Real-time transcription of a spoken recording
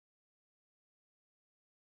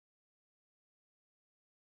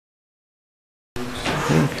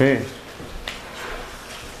Okay.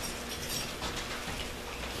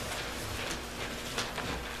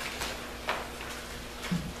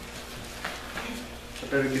 I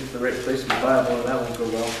better get to the right place in the Bible or that won't go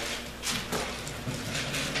well.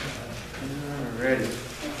 Alrighty.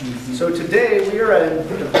 So today we are in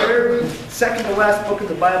the very second to last book of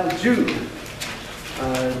the Bible, Jude.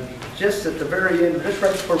 Just at the very end, just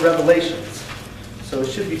right before Revelations. So it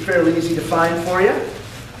should be fairly easy to find for you.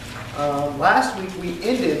 Last week we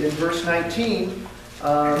ended in verse 19.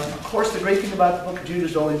 Of course, the great thing about the book of Jude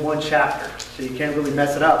is only one chapter, so you can't really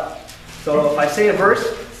mess it up. So if I say a verse,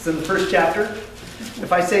 it's in the first chapter.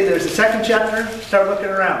 If I say there's a second chapter, start looking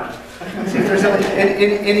around. See if there's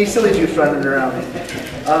any silly juice running around.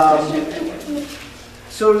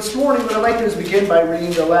 So this morning, what I'd like to do is begin by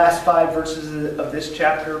reading the last 5 verses of this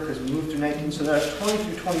chapter, because we moved through 19, so that's 20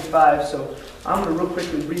 through 25. So I'm going to real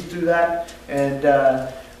quickly read through that, and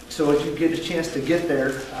so as you get a chance to get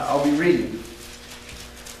there, I'll be reading.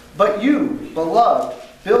 But you, beloved,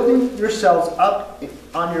 building yourselves up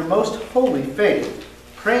on your most holy faith,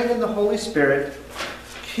 praying in the Holy Spirit,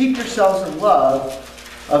 keep yourselves in love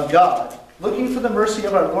of God, looking for the mercy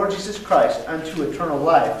of our Lord Jesus Christ unto eternal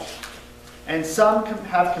life. And some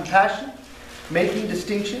have compassion, making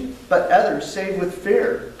distinction, but others save with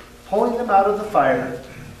fear, pulling them out of the fire,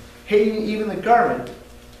 hating even the garment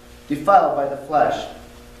defiled by the flesh.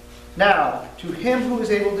 Now, to him who is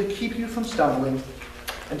able to keep you from stumbling,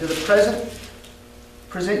 and to the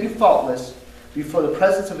present you faultless before the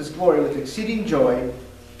presence of his glory with exceeding joy,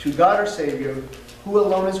 to God our Savior, who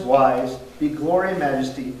alone is wise, be glory and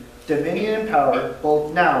majesty, dominion and power,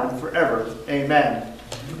 both now and forever. Amen.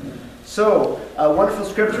 So, a wonderful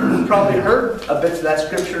scripture. You've probably heard a bit of that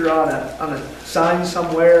scripture on a sign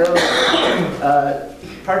somewhere.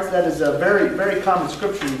 Parts of that is a very, very common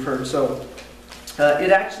scripture you've heard. So,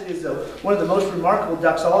 it actually is one of the most remarkable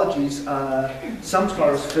doxologies some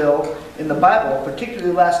scholars feel in the Bible,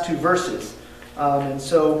 particularly the last 2 verses. And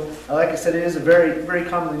so, like I said, it is a very, very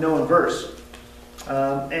commonly known verse.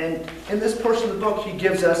 And in this portion of the book, he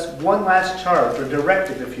gives us one last charge, or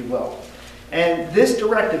directive, if you will. And this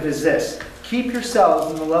directive is this: keep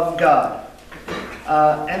yourselves in the love of God.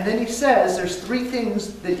 And then he says there's 3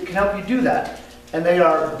 things that can help you do that. And they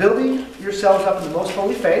are building yourselves up in the most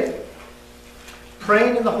holy faith,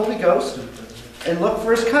 praying in the Holy Ghost, and look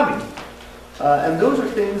for his coming. And those are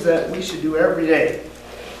things that we should do every day.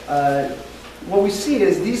 What we see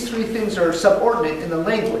is these 3 things are subordinate in the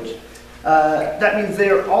language. That means they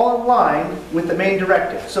are all in line with the main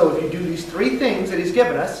directive. So if you do these 3 things that he's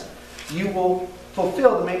given us, you will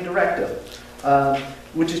fulfill the main directive,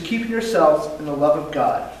 which is keeping yourselves in the love of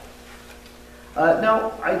God.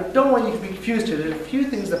 Now, I don't want you to be confused here. There's a few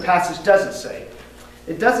things the passage doesn't say.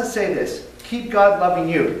 It doesn't say this: keep God loving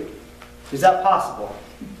you. Is that possible?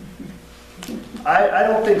 I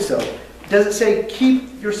don't think so. It doesn't say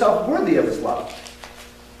keep yourself worthy of his love.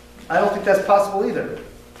 I don't think that's possible either.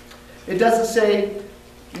 It doesn't say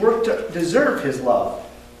work to deserve his love.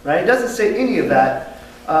 Right? It doesn't say any of that.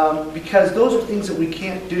 Because those are things that we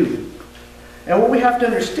can't do. And what we have to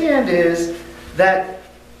understand is that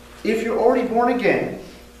if you're already born again,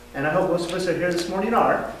 and I hope most of us are here this morning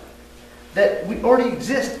are, that we already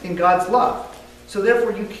exist in God's love. So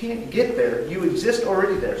therefore you can't get there. You exist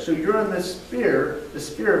already there. So you're in the sphere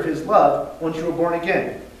of his love once you were born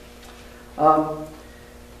again.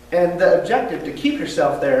 And the objective to keep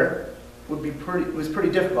yourself there was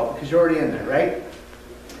pretty difficult because you're already in there, right?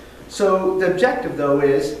 So the objective, though,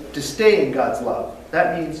 is to stay in God's love.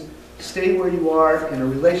 That means stay where you are in a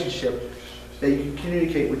relationship that you can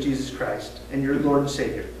communicate with Jesus Christ and your Lord and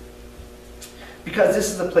Savior. Because this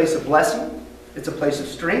is a place of blessing. It's a place of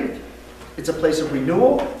strength. It's a place of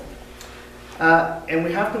renewal. And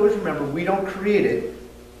we have to always remember, we don't create it.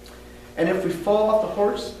 And if we fall off the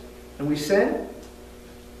horse and we sin,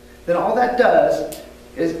 then all that does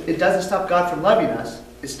is it doesn't stop God from loving us.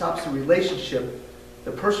 It stops the relationship,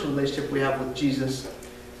 the personal relationship we have with Jesus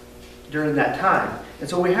during that time. And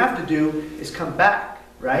so what we have to do is come back,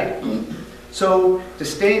 right? So to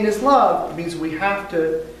stay in his love means we have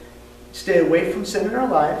to stay away from sin in our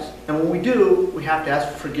lives. And when we do, we have to ask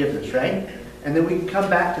for forgiveness, right? And then we can come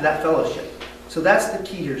back to that fellowship. So that's the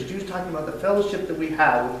key here. Jude's talking about the fellowship that we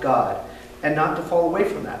have with God and not to fall away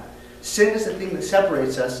from that. Sin is the thing that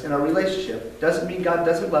separates us in our relationship. Doesn't mean God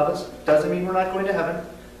doesn't love us. Doesn't mean we're not going to heaven.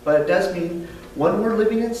 But it does mean when we're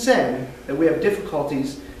living in sin, that we have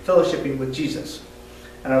difficulties fellowshipping with Jesus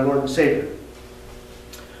and our Lord and Savior.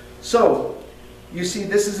 So, you see,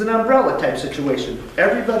 this is an umbrella type situation.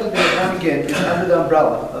 Everybody that is born again is under the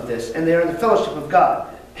umbrella of this, and they are in the fellowship of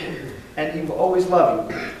God, and he will always love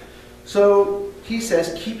you. So, he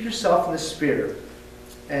says, keep yourself in the Spirit.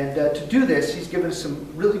 And to do this, he's given us some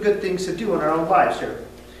really good things to do in our own lives here.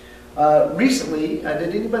 Recently,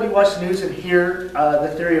 did anybody watch the news and hear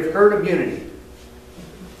the theory of herd immunity?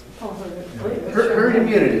 Herd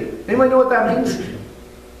immunity. Anybody know what that means?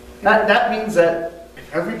 That means that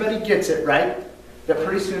if everybody gets it, right, that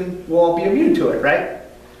pretty soon we'll all be immune to it, right?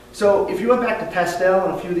 So if you went back to Pastel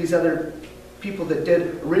and a few of these other people that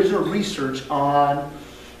did original research on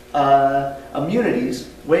immunities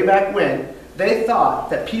way back when, they thought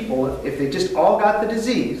that people, if they just all got the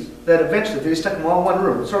disease, that eventually if they just stuck them all in one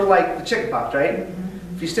room, sort of like the chickenpox, right?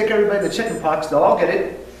 If you stick everybody in the chickenpox, they'll all get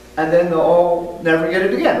it, and then they'll all never get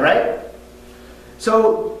it again, right?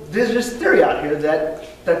 So there's this theory out here that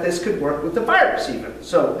this could work with the virus even.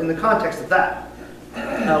 So in the context of that.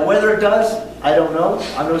 Whether it does, I don't know.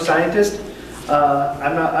 I'm no scientist.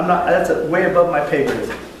 I'm not, that's way above my pay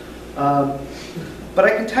grade. But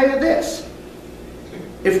I can tell you this.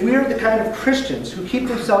 If we are the kind of Christians who keep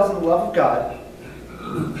themselves in the love of God,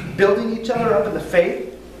 building each other up in the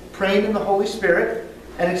faith, praying in the Holy Spirit,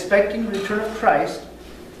 and expecting the return of Christ,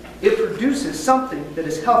 it produces something that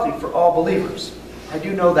is healthy for all believers. I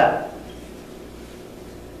do know that.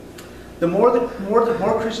 The more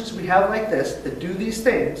Christians we have like this, that do these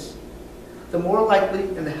things, the more likely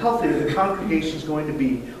and the healthier the congregation is going to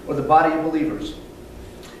be, or the body of believers.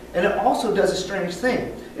 And it also does a strange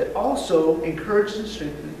thing. It also encourages and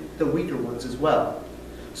strengthens the weaker ones as well.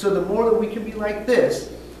 So the more that we can be like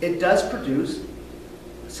this, it does produce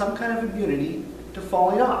some kind of immunity to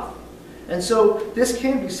falling off. And so this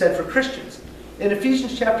can be said for Christians. In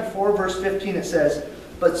Ephesians chapter 4, verse 15, it says,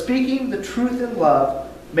 "But speaking the truth in love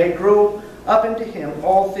may grow up into him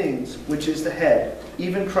all things, which is the head,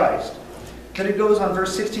 even Christ." Then it goes on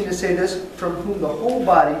verse 16 to say this, "From whom the whole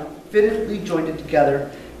body, fittingly joined together,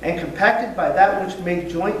 and compacted by that which may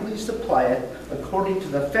jointly supply it, according to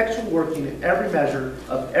the effectual working in every measure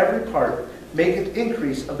of every part, maketh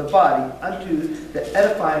increase of the body unto the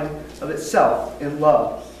edifying of itself in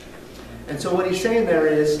love." And so what he's saying there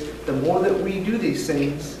is, the more that we do these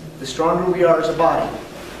things, the stronger we are as a body.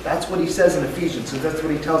 That's what he says in Ephesians, and that's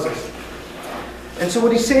what he tells us. And so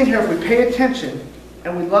what he's saying here, if we pay attention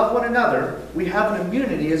and we love one another, we have an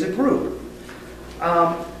immunity as a group.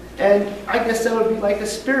 And I guess that would be like a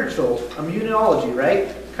spiritual immunology,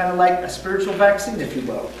 right? Kind of like a spiritual vaccine, if you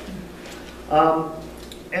will.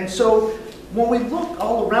 And so when we look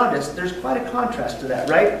all around us, there's quite a contrast to that,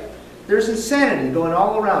 right? There's insanity going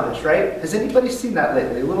all around us, right? Has anybody seen that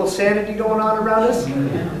lately? A little sanity going on around us?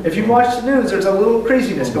 If you watch the news, there's a little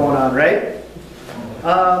craziness going on, right?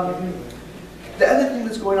 The other thing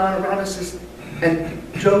that's going on around us is, and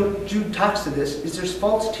Jude talks to this, is there's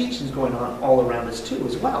false teachings going on all around us too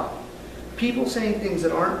as well. People saying things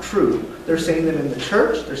that aren't true. They're saying them in the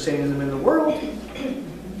church, they're saying them in the world,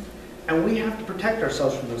 and we have to protect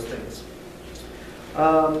ourselves from those things.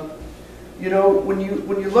 You know, when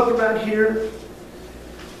you look around here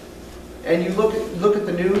and you look at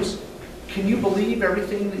the news, can you believe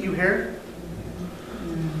everything that you hear?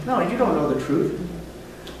 No, you don't know the truth.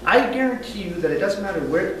 I guarantee you that it doesn't matter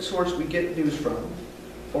where source we get news from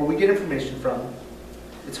or we get information from,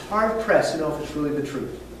 it's hard-pressed to know if it's really the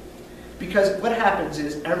truth. Because what happens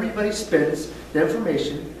is everybody spins the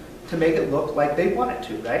information to make it look like they want it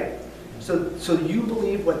to, right? So you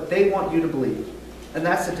believe what they want you to believe. And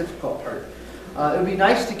that's the difficult part. It would be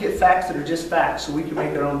nice to get facts that are just facts so we can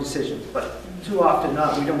make our own decisions. But too often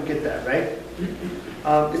not, we don't get that, right?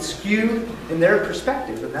 It's skewed in their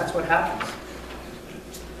perspective, and that's what happens.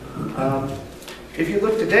 If you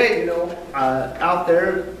look today, you know, out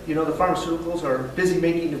there, you know, the pharmaceuticals are busy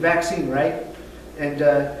making a vaccine, right? And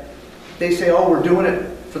they say, oh, we're doing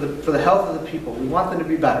it for the health of the people. We want them to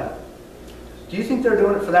be better. Do you think they're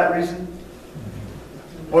doing it for that reason?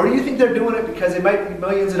 Or do you think they're doing it because they might be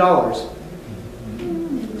millions of dollars?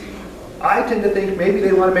 I tend to think maybe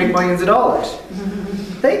they want to make millions of dollars.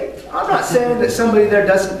 I'm not saying that somebody there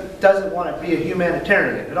doesn't want to be a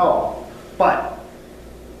humanitarian at all, but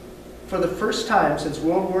for the first time since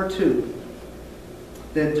World War II,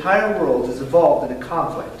 the entire world has evolved in a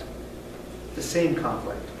conflict, the same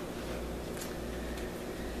conflict.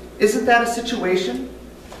 Isn't that a situation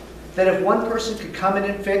that if one person could come in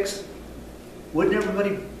and fix, wouldn't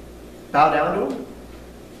everybody bow down to him?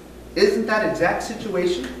 Isn't that exact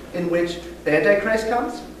situation in which the Antichrist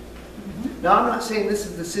comes? Now, I'm not saying this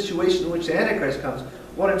is the situation in which the Antichrist comes.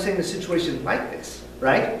 What I'm saying is a situation like this,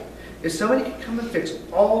 right? If somebody could come and fix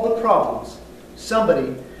all the problems,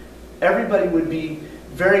 everybody would be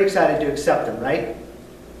very excited to accept them, right?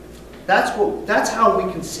 That's how we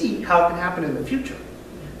can see how it can happen in the future.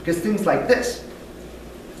 Because things like this.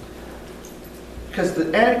 Because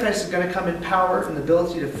the Antichrist is going to come in power and the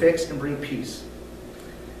ability to fix and bring peace.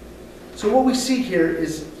 So what we see here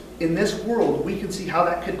is, in this world, we can see how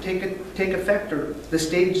that could take effect, or the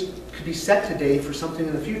stage could be set today for something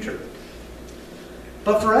in the future.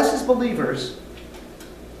 But for us as believers,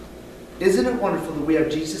 isn't it wonderful that we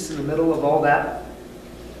have Jesus in the middle of all that?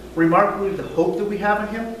 Remarkably, the hope that we have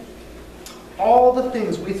in Him. All the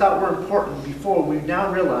things we thought were important before, we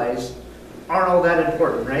now realize aren't all that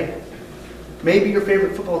important, right? Maybe your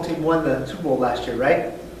favorite football team won the Super Bowl last year,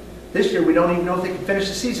 right? This year we don't even know if they can finish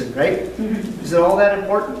the season, right? Is it all that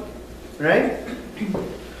important, right?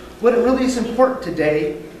 What really is important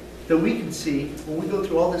today that we can see when we go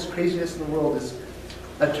through all this craziness in the world is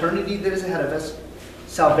eternity that is ahead of us,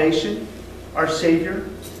 salvation, our Savior,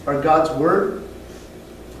 our God's Word,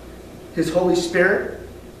 His Holy Spirit,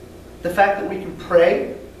 the fact that we can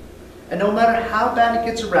pray, and no matter how bad it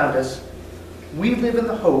gets around us, we live in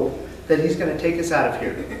the hope that He's going to take us out of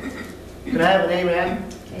here. Can I have an amen?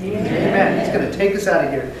 Amen. Amen. He's going to take us out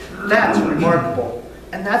of here. That's remarkable.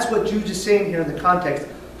 And that's what Jude is saying here in the context.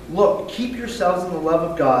 Look, keep yourselves in the love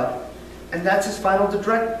of God. And that's His final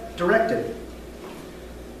directive.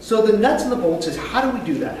 So the nuts and the bolts is, how do we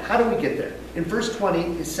do that? How do we get there? In verse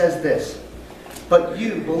 20, it says this: "But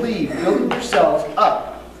you believe, building yourselves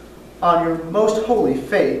up on your most holy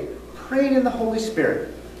faith, praying in the Holy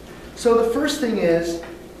Spirit." So the first thing is,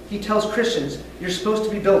 he tells Christians, you're supposed to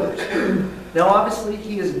be builders. Now obviously,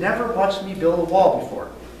 he has never watched me build a wall before.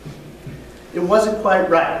 It wasn't quite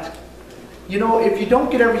right. You know, if you don't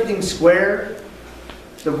get everything square,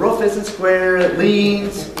 the roof isn't square, it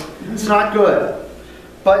leans, it's not good.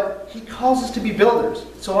 But he calls us to be builders.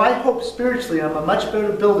 So I hope spiritually, I'm a much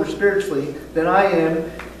better builder spiritually than I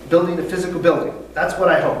am building a physical building. That's what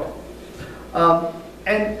I hope.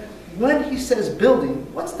 And when he says building,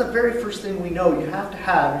 what's the very first thing we know you have to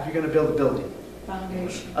have if you're going to build a building?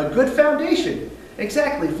 Foundation. A good foundation.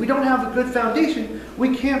 Exactly. If we don't have a good foundation,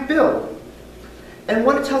 we can't build. And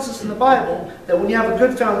what it tells us in the Bible, that when you have a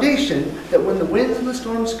good foundation, that when the winds and the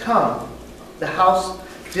storms come, the house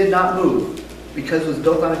did not move because it was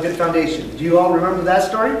built on a good foundation. Do you all remember that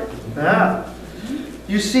story? Ah.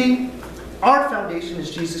 You see, our foundation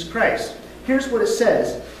is Jesus Christ. Here's what it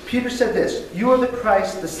says. Peter said this: "You are the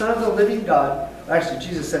Christ, the Son of the living God." Actually,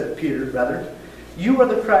 Jesus said it to Peter, rather. "You are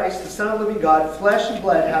the Christ, the Son of the living God. Flesh and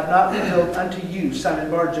blood have not revealed unto you, Simon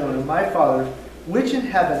Bar-Jonah, my Father, which in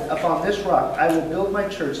heaven, upon this rock, I will build my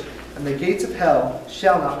church, and the gates of hell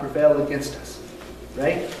shall not prevail against us."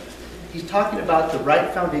 Right? He's talking about the right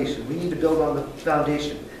foundation. We need to build on the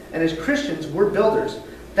foundation. And as Christians, we're builders.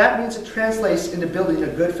 That means it translates into building a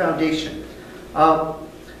good foundation.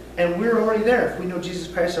 And we're already there if we know Jesus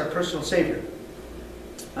Christ, our personal Savior.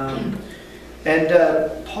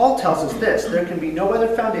 Paul tells us this: "There can be no other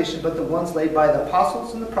foundation but the ones laid by the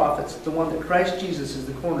apostles and the prophets, the one that Christ Jesus is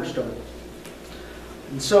the cornerstone."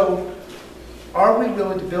 And so, are we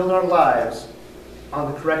willing to build our lives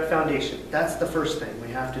on the correct foundation? That's the first thing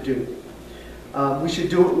we have to do. We should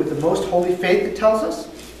do it with the most holy faith, it tells us.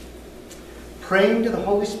 Praying to the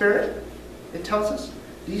Holy Spirit, it tells us.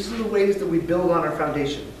 These are the ways that we build on our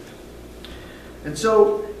foundation. And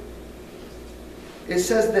so, it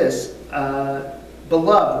says this: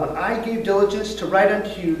 "Beloved, when I gave diligence to write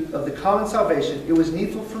unto you of the common salvation, it was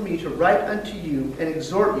needful for me to write unto you and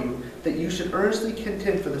exhort you that you should earnestly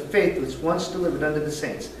contend for the faith which once delivered unto the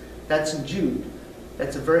saints." That's in Jude.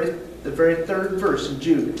 That's the very third verse in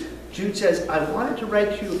Jude. Jude says, I wanted to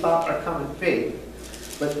write to you about our common faith,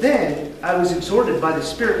 but then I was exhorted by the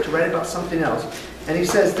Spirit to write about something else. And he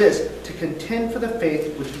says this: to contend for the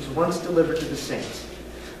faith which was once delivered to the saints.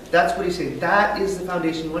 That's what he's saying. That is the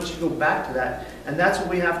foundation. Once you go back to that, and that's what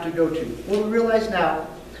we have to go to. What we realize now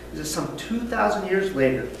is that some 2,000 years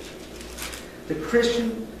later, the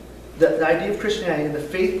idea of Christianity and the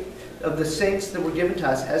faith of the saints that were given to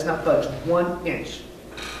us has not budged 1 inch.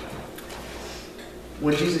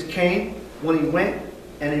 When Jesus came, when he went,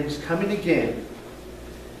 and he was coming again,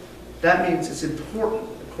 that means it's important,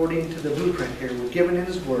 according to the blueprint here we're given in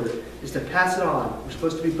his word, is to pass it on. We're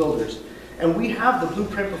supposed to be builders. And we have the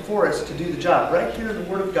blueprint before us to do the job. Right here in the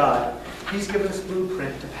Word of God, he's given us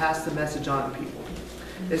blueprint to pass the message on to people.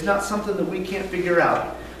 It's not something that we can't figure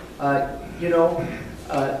out.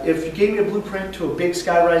 If you gave me a blueprint to a big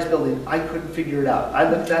sky-rise building, I couldn't figure it out. I'd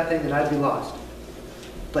look at that thing and I'd be lost.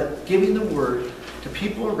 But giving the word to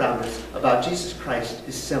people around us about Jesus Christ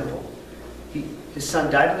is simple. His Son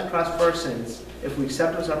died on the cross for our sins. If we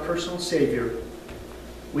accept him as our personal Savior,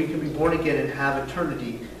 we can be born again and have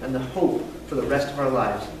eternity and the hope for the rest of our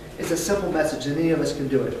lives. It's a simple message, and any of us can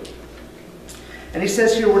do it. And he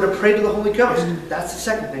says here we're to pray to the Holy Ghost. That's the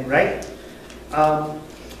second thing, right?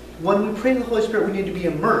 When we pray in the Holy Spirit, we need to be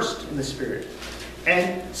immersed in the Spirit.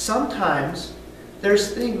 And sometimes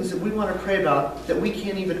there's things that we want to pray about that we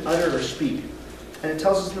can't even utter or speak. And it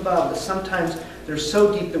tells us in the Bible that sometimes they're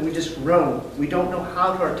so deep that we just groan. We don't know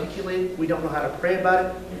how to articulate it. We don't know how to pray about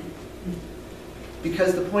it.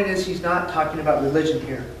 Because the point is, he's not talking about religion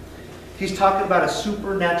here. He's talking about a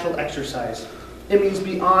supernatural exercise. It means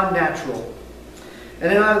beyond natural.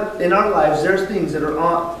 And in our lives, there's things that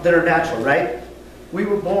are natural, right? We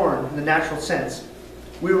were born in the natural sense.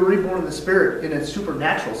 We were reborn in the Spirit in a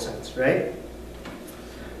supernatural sense, right?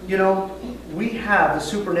 You know, we have the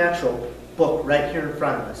supernatural book right here in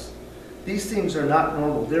front of us. These things are not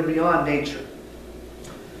normal. They're beyond nature.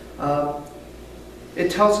 It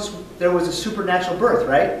tells us there was a supernatural birth,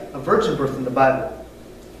 right? A virgin birth in the Bible.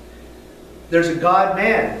 There's a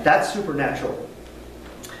God-man. That's supernatural.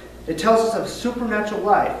 It tells us of a supernatural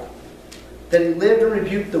life. That he lived and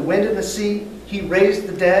rebuked the wind and the sea. He raised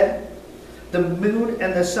the dead. The moon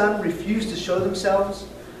and the sun refused to show themselves.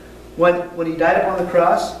 When he died upon the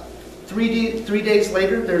cross, 3 days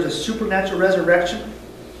later, there's a supernatural resurrection.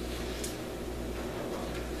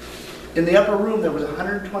 In the upper room, there was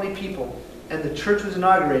 120 people, and the church was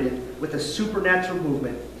inaugurated with a supernatural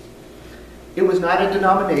movement. It was not a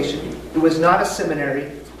denomination. It was not a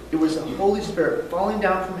seminary. It was the Holy Spirit falling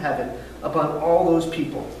down from heaven upon all those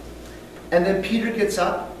people. And then Peter gets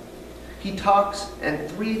up, he talks, and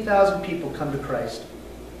 3,000 people come to Christ.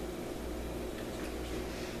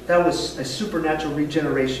 That was a supernatural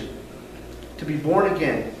regeneration. To be born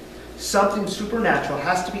again, something supernatural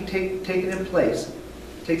has to be taken in place.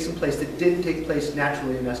 Take some place that didn't take place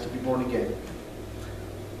naturally in us to be born again.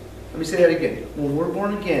 Let me say that again. When we're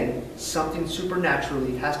born again, something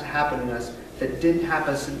supernaturally has to happen in us that didn't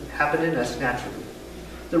happen in us naturally.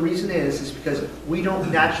 The reason is because we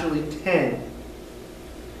don't naturally tend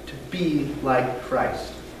to be like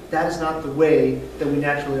Christ. That is not the way that we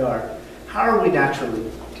naturally are. How are we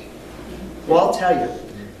naturally? Well, I'll tell you.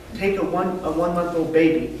 Take a one-month-old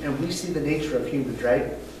baby, and we see the nature of humans, right?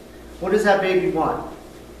 What does that baby want?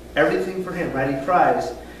 Everything for him, right? He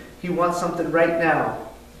cries. He wants something right now.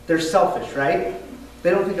 They're selfish, right?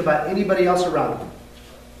 They don't think about anybody else around them.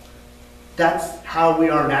 That's how we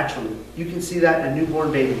are naturally. You can see that in a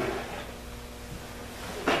newborn baby.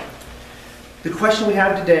 The question we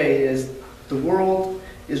have today is, the world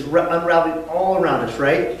is unraveling all around us,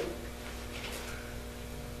 right?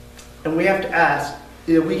 And we have to ask,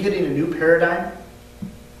 are we hitting a new paradigm?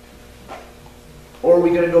 Or are we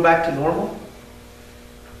going to go back to normal?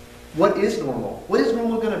 What is normal? What is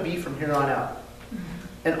normal going to be from here on out?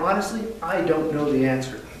 And honestly, I don't know the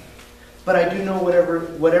answer. But I do know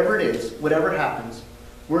whatever it is, whatever happens,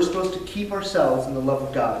 we're supposed to keep ourselves in the love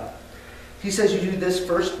of God. He says you do this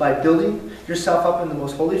first by building yourself up in the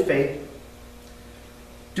most holy faith.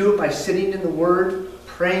 Do it by sitting in the Word,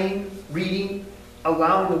 praying, reading,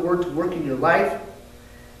 allowing the Word to work in your life.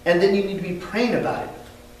 And then you need to be praying about it.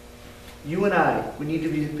 You and I, we need to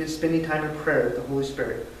be spending time in prayer with the Holy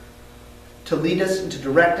Spirit to lead us and to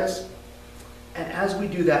direct us. And as we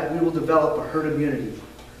do that, we will develop a herd immunity.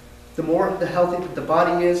 The more the healthy the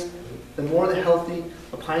body is, the more the healthy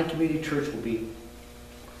a Pine Community Church will be.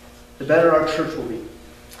 The better our church will be.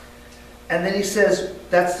 And then he says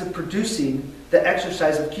that's the producing, the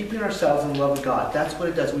exercise of keeping ourselves in the love of God. That's what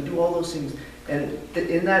it does. We do all those things. And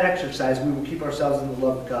in that exercise, we will keep ourselves in the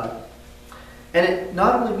love of God. And it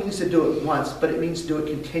not only means to do it once, but it means to do it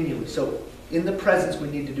continually. So in the presence, we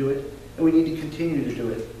need to do it, and we need to continue to do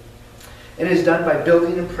it. And it is done by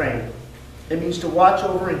building and praying. It means to watch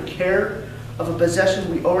over and care of a possession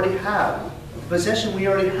we already have. The possession we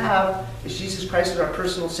already have is Jesus Christ as our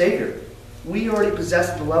personal Savior. We already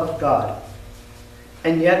possess the love of God.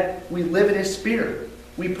 And yet, we live in His Spirit.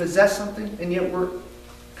 We possess something, and yet we're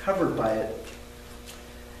covered by it.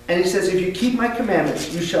 And he says, if you keep my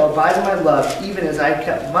commandments, you shall abide in my love, even as I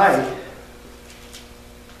kept my...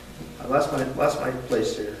 I lost my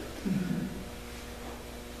place here.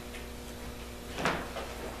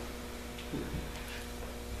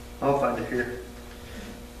 I'll find it here.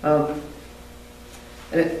 And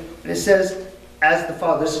it says, as the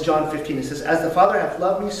Father, this is John 15, it says, as the Father hath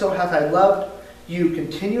loved me, so hath I loved you.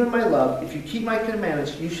 Continue in my love. If you keep my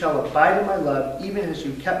commandments, you shall abide in my love, even as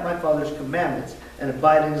you kept my Father's commandments and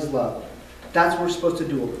abide in His love. That's what we're supposed to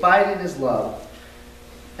do, abide in His love.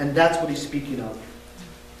 And that's what He's speaking of.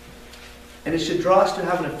 And it should draw us to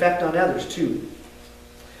have an effect on others too.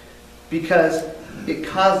 Because it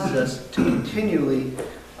causes us to continually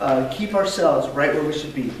keep ourselves right where we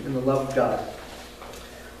should be, in the love of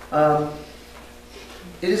God.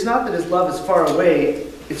 It is not that His love is far away,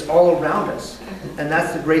 it's all around us. And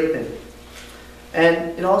that's the great thing.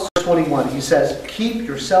 And in also 21, he says, keep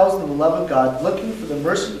yourselves in the love of God, looking for the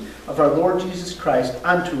mercy of our Lord Jesus Christ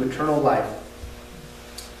unto eternal life.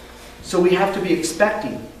 So we have to be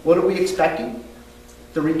expecting. What are we expecting?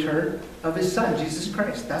 The return of his Son, Jesus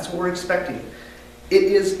Christ. That's what we're expecting. It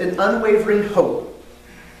is an unwavering hope.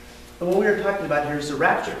 And what we are talking about here is the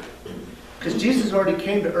rapture. Because Jesus already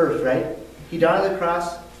came to earth, right? He died on the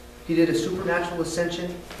cross. He did a supernatural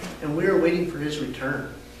ascension. And we are waiting for his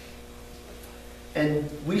return. And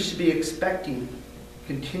we should be expecting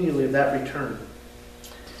continually of that return.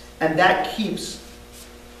 And that keeps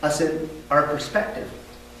us in our perspective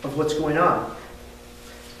of what's going on.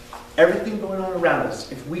 Everything going on around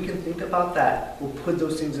us, if we can think about that, will put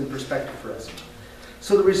those things in perspective for us.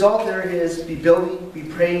 So the result there is be building, be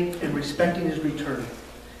praying, and respecting his return.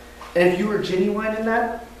 And if you are genuine in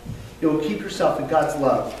that, it will keep yourself in God's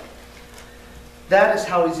love. That is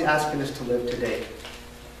how he's asking us to live today.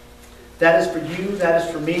 That is for you, that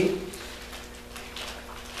is for me.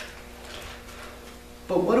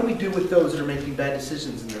 But what do we do with those that are making bad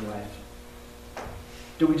decisions in their life?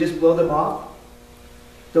 Do we just blow them off?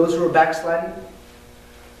 Those who are backsliding?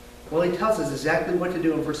 Well, he tells us exactly what to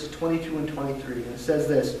do in verses 22 and 23. And it says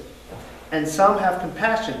this, and some have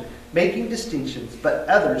compassion, making distinctions, but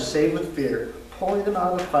others save with fear, pulling them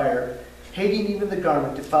out of the fire, hating even the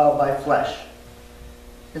garment defiled by flesh.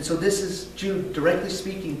 And so this is Jude directly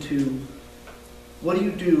speaking to what do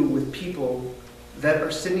you do with people that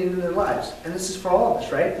are sinning in their lives? And this is for all of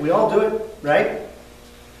us, right? We all do it, right?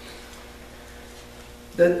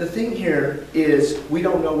 The thing here is we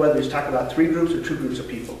don't know whether he's talking about 3 groups or 2 groups of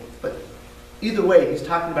people. But either way, he's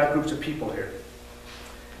talking about groups of people here.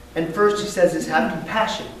 And first he says is have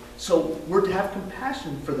compassion. So we're to have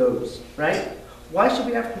compassion for those, right? Why should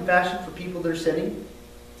we have compassion for people that are sinning?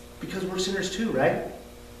 Because we're sinners too, right?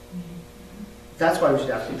 That's why we should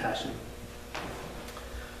have compassion.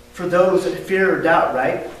 For those that fear or doubt,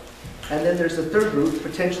 right? And then there's the third group,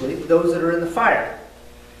 potentially, those that are in the fire.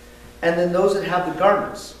 And then those that have the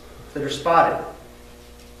garments that are spotted.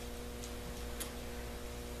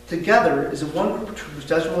 Together is a one group of troops,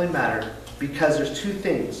 doesn't really matter, because there's 2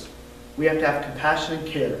 things. We have to have compassion and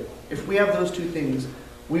care. If we have those 2 things,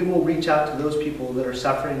 we will reach out to those people that are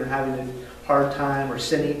suffering or having a hard time or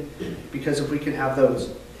sinning, because if we can have those.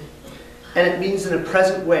 And it means in a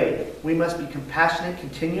present way, we must be compassionate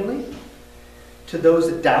continually to those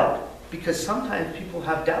that doubt, because sometimes people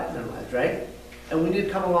have doubt in their lives, right? And we need to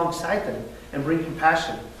come alongside them and bring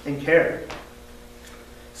compassion and care.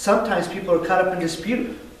 Sometimes people are caught up in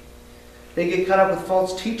dispute. They get caught up with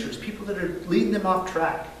false teachers, people that are leading them off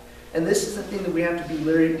track. And this is the thing that we have to be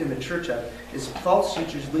leery in the church of, is false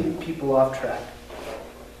teachers leading people off track.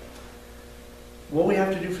 What we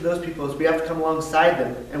have to do for those people is we have to come alongside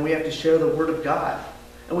them and we have to share the Word of God.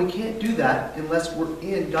 And we can't do that unless we're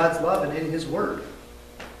in God's love and in his Word.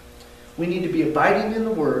 We need to be abiding in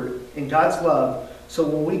the Word, in God's love, so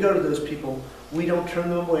when we go to those people, we don't turn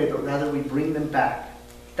them away, but rather we bring them back.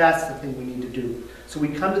 That's the thing we need to do. So we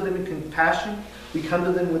come to them in compassion. We come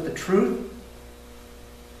to them with the truth.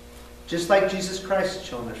 Just like Jesus Christ has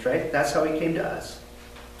shown us, right? That's how he came to us.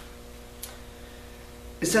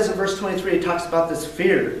 It says in verse 23, it talks about this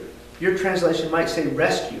fear. Your translation might say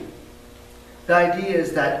rescue. The idea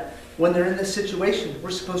is that when they're in this situation,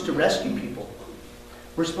 we're supposed to rescue people.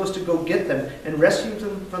 We're supposed to go get them and rescue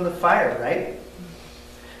them from the fire, right?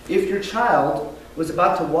 If your child was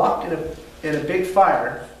about to walk in a big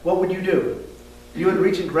fire, what would you do? You would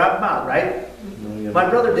reach and grab them out, right? My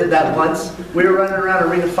brother did that once. We were running around a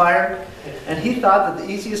ring of fire, and he thought that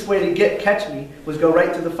the easiest way to catch me was go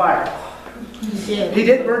right through the fire. He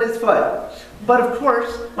didn't burn his foot. But of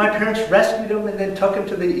course, my parents rescued him and then took him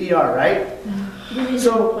to the ER, right?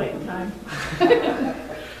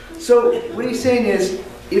 So what he's saying is,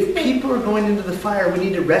 if people are going into the fire, we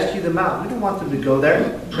need to rescue them out. We don't want them to go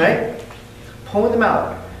there, right? Pulling them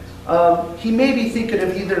out. He may be thinking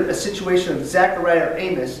of either a situation of Zechariah or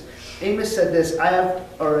Amos. Amos said this, I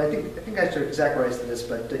think I should Zechariah said this,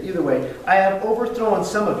 but either way, I have overthrown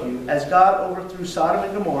some of you as God overthrew Sodom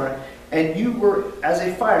and Gomorrah, and you were as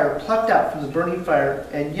a fire plucked out from the burning fire,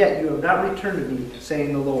 and yet you have not returned to me,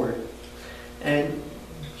 saying the Lord. And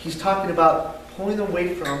he's talking about pulling them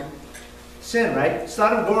away from sin, right?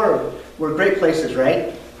 Sodom and Gomorrah were great places,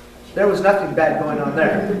 right? There was nothing bad going on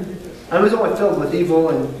there. I was only filled with evil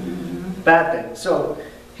and bad things. So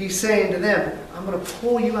he's saying to them, I'm going to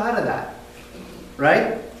pull you out of that,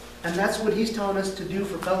 right? And that's what he's telling us to do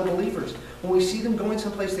for fellow believers. When we see them going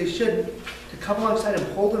someplace they shouldn't, to come alongside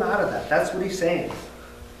and pull them out of that. That's what he's saying.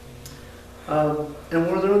 And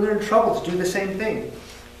when they're in trouble, to do the same thing.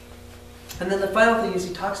 And then the final thing is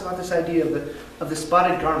he talks about this idea of the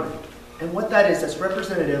spotted garment. And what that is, that's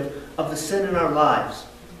representative of the sin in our lives.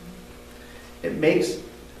 It makes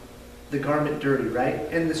the garment dirty, right?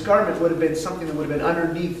 And this garment would have been something that would have been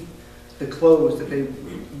underneath the clothes that they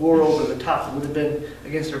wore over the top. It would have been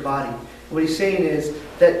against their body. And what he's saying is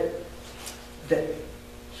that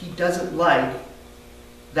he doesn't like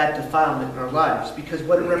that defilement in our lives, because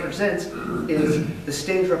what it represents is the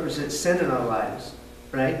stains represent sin in our lives,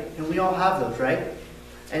 right? And we all have those, right?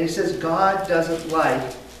 And he says God doesn't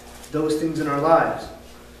like those things in our lives.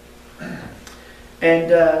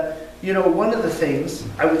 And one of the things,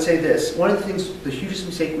 I would say this, one of the things, the hugest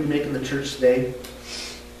mistake we make in the church today,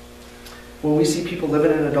 when we see people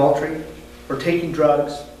living in adultery or taking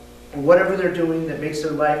drugs or whatever they're doing that makes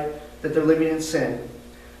their life, that they're living in sin,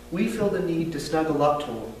 we feel the need to snuggle up to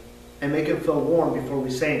them and make them feel warm before we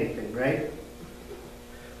say anything, right?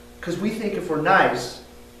 Because we think if we're nice,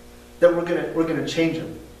 that we're gonna change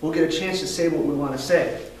them. We'll get a chance to say what we want to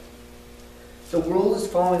say. The world is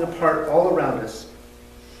falling apart all around us.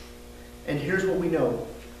 And here's what we know.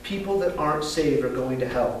 People that aren't saved are going to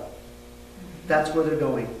hell. That's where they're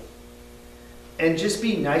going. And just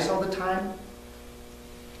being nice all the time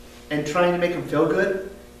and trying to make them feel good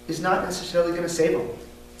is not necessarily going to save them.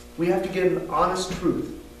 We have to give them honest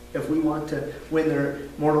truth if we want to win their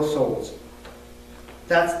mortal souls.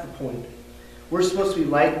 That's the point. We're supposed to be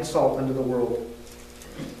light and salt unto the world.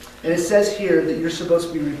 And it says here that you're supposed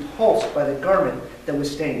to be repulsed by the garment that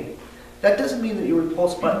was stained. That doesn't mean that you're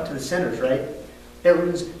repulsed to the sinners, right? It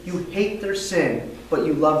means you hate their sin, but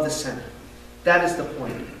you love the sinner. That is the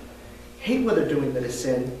point. Hate what they're doing that is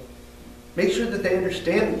sin. Make sure that they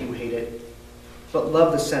understand that you hate it, but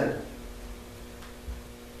love the sinner.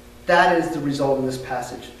 That is the result of this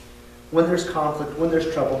passage. When there's conflict, when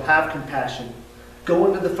there's trouble, have compassion. Go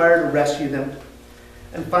into the fire to rescue them.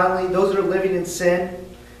 And finally, those that are living in sin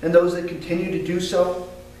and those that continue to do so,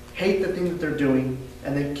 hate the thing that they're doing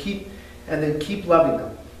and then keep loving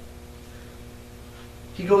them.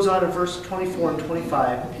 He goes on in verse 24 and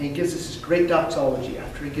 25, and he gives us this great doxology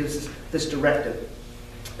after he gives us this directive.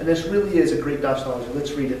 And this really is a great doxology.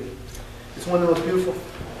 Let's read it. It's one of the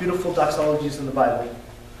most beautiful doxologies in the Bible.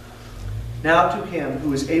 Now to him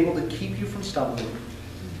who is able to keep you from stumbling,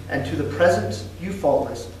 and to the present you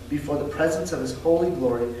faultless, before the presence of his holy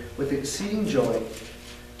glory, with exceeding joy,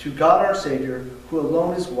 to God our Savior, who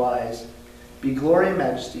alone is wise, be glory and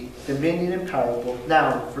majesty, dominion and power, both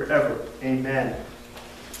now and forever. Amen.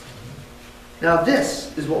 Now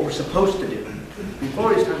this is what we're supposed to do.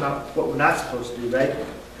 Before he's talking about what we're not supposed to do, right?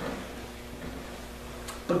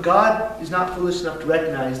 But God is not foolish enough to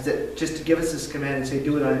recognize that just to give us this command and say,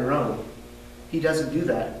 do it on your own. He doesn't do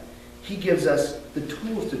that. He gives us the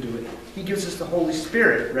tools to do it. He gives us the Holy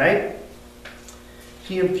Spirit, right?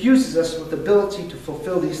 He infuses us with the ability to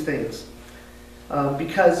fulfill these things.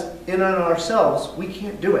 Because in and of ourselves, we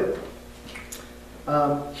can't do it.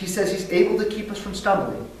 He says he's able to keep us from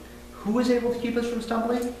stumbling. Who is able to keep us from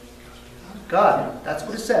stumbling? God. That's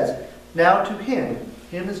what it says. Now to him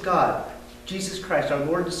is God. Jesus Christ, our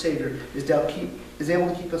Lord and Savior, is able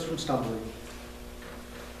to keep us from stumbling.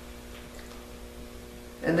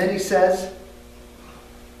 And then he says,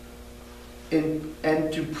 and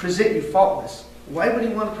to present you faultless. Why would he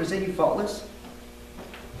want to present you faultless?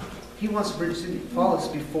 He wants to present you faultless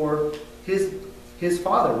before his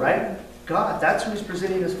Father, right? God. That's who he's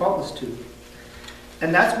presenting us faultless to.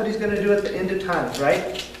 And that's what he's going to do at the end of times,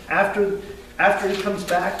 right? After he comes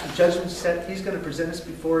back, the judgment's set, he's going to present us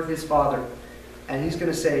before his Father. And he's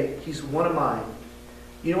going to say, he's one of mine.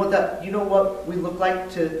 You know what we look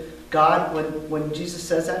like to God when Jesus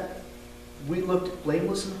says that? We looked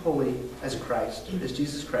blameless and holy as Christ, as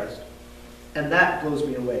Jesus Christ. And that blows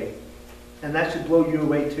me away. And that should blow you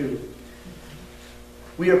away too.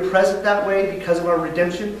 We are present that way because of our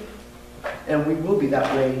redemption, and we will be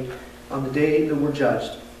that way on the day that we're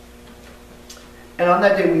judged. And on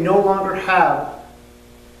that day, we no longer have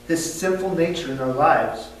this sinful nature in our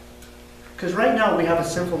lives. Because right now we have a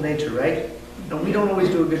sinful nature, right? And we don't always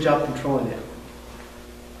do a good job controlling it.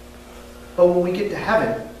 But when we get to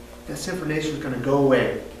heaven, that sinful nature is going to go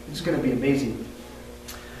away. It's going to be amazing.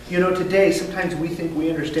 You know, today, sometimes we think we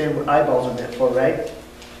understand what eyeballs are meant for, right?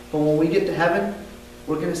 But when we get to heaven,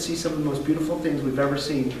 we're going to see some of the most beautiful things we've ever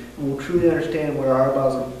seen. And we'll truly understand what our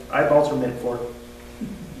eyeballs are meant for.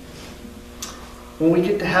 When we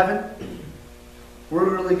get to heaven, we're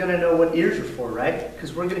really going to know what ears are for, right?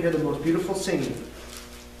 Because we're going to hear the most beautiful singing.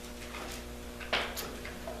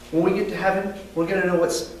 When we get to heaven, we're going to know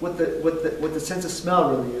what the sense of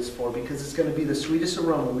smell really is for, because it's going to be the sweetest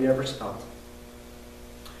aroma we ever smelled.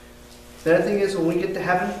 The other thing is, when we get to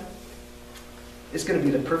heaven, it's going to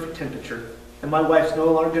be the perfect temperature. And my wife's no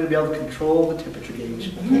longer going to be able to control the temperature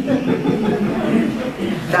gauge.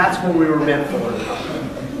 That's what we were meant for.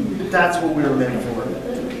 That's what we were meant for.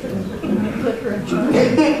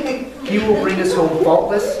 He will bring us home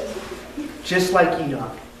faultless, just like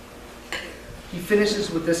Enoch. He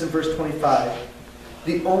finishes with this in verse 25.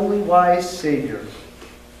 The only wise Savior,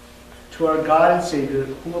 to our God and Savior,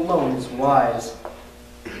 who alone is wise.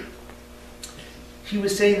 He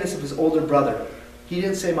was saying this of his older brother. He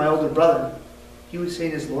didn't say my older brother. He was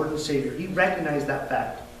saying his Lord and Savior. He recognized that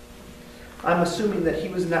fact. I'm assuming that he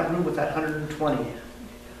was in that room with that 120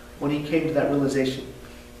 when he came to that realization.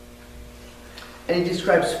 And he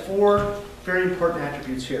describes 4 very important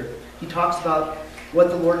attributes here. He talks about what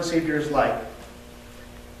the Lord and Savior is like.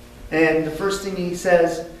 And the first thing he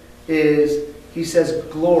says is, he says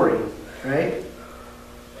glory, right?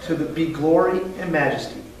 So there be glory and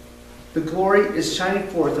majesty. The glory is shining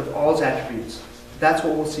forth of all his attributes. That's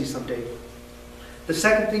what we'll see someday. The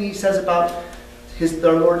second thing he says about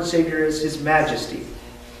our Lord and Savior is his majesty.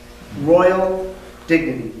 Royal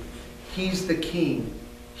dignity. He's the King.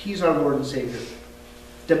 He's our Lord and Savior.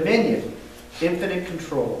 Dominion. Infinite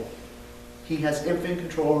control. He has infinite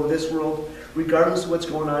control over this world, regardless of what's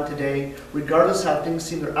going on today, regardless how things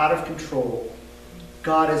seem they're out of control.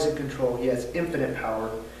 God is in control. He has infinite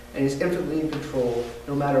power, and he's infinitely in control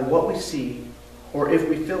no matter what we see, or if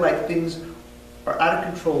we feel like things are out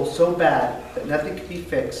of control so bad that nothing can be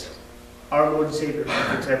fixed. Our Lord and Savior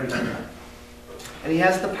can fix everything. And he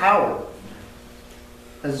has the power.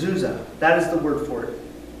 Azusa, that is the word for it.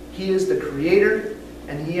 He is the creator,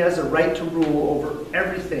 and he has a right to rule over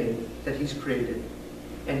everything that he's created.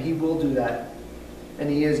 And he will do that. And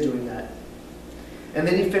he is doing that. And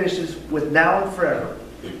then he finishes with now and forever.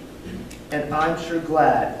 And I'm sure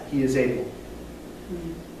glad he is able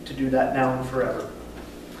to do that now and forever.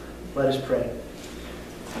 Let us pray.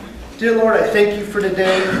 Dear Lord, I thank you for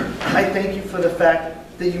today. I thank you for the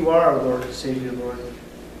fact that you are our Lord and Savior, Lord.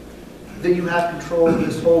 That you have control of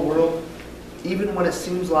this whole world, even when it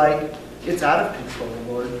seems like it's out of control,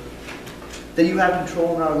 Lord. That you have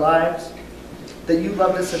control in our lives. That you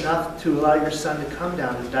loved us enough to allow your Son to come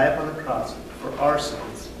down and die upon the cross for our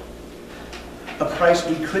sins. A price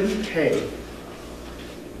we couldn't pay,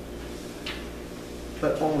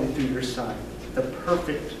 but only through your Son. The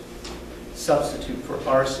perfect substitute for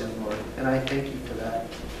our sin, Lord. And I thank you for that.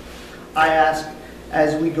 I ask,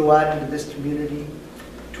 as we go out into this community,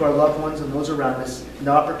 to our loved ones and those around us, and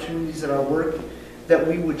the opportunities at our work, that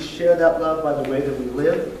we would share that love by the way that we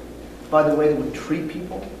live, by the way that we treat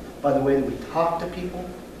people, by the way that we talk to people,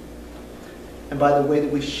 and by the way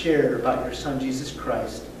that we share about your Son, Jesus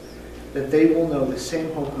Christ, that they will know the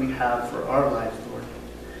same hope we have for our lives, Lord.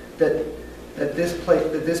 That this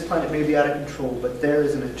planet may be out of control, but there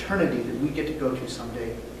is an eternity that we get to go to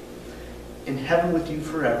someday. In heaven with you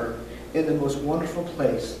forever, in the most wonderful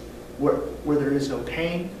place where there is no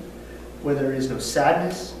pain, where there is no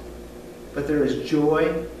sadness, but there is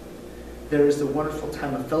joy. There is the wonderful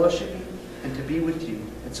time of fellowshipping and to be with you.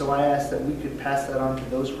 And so I ask that we could pass that on to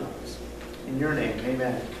those around us. In your name,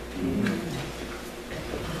 amen.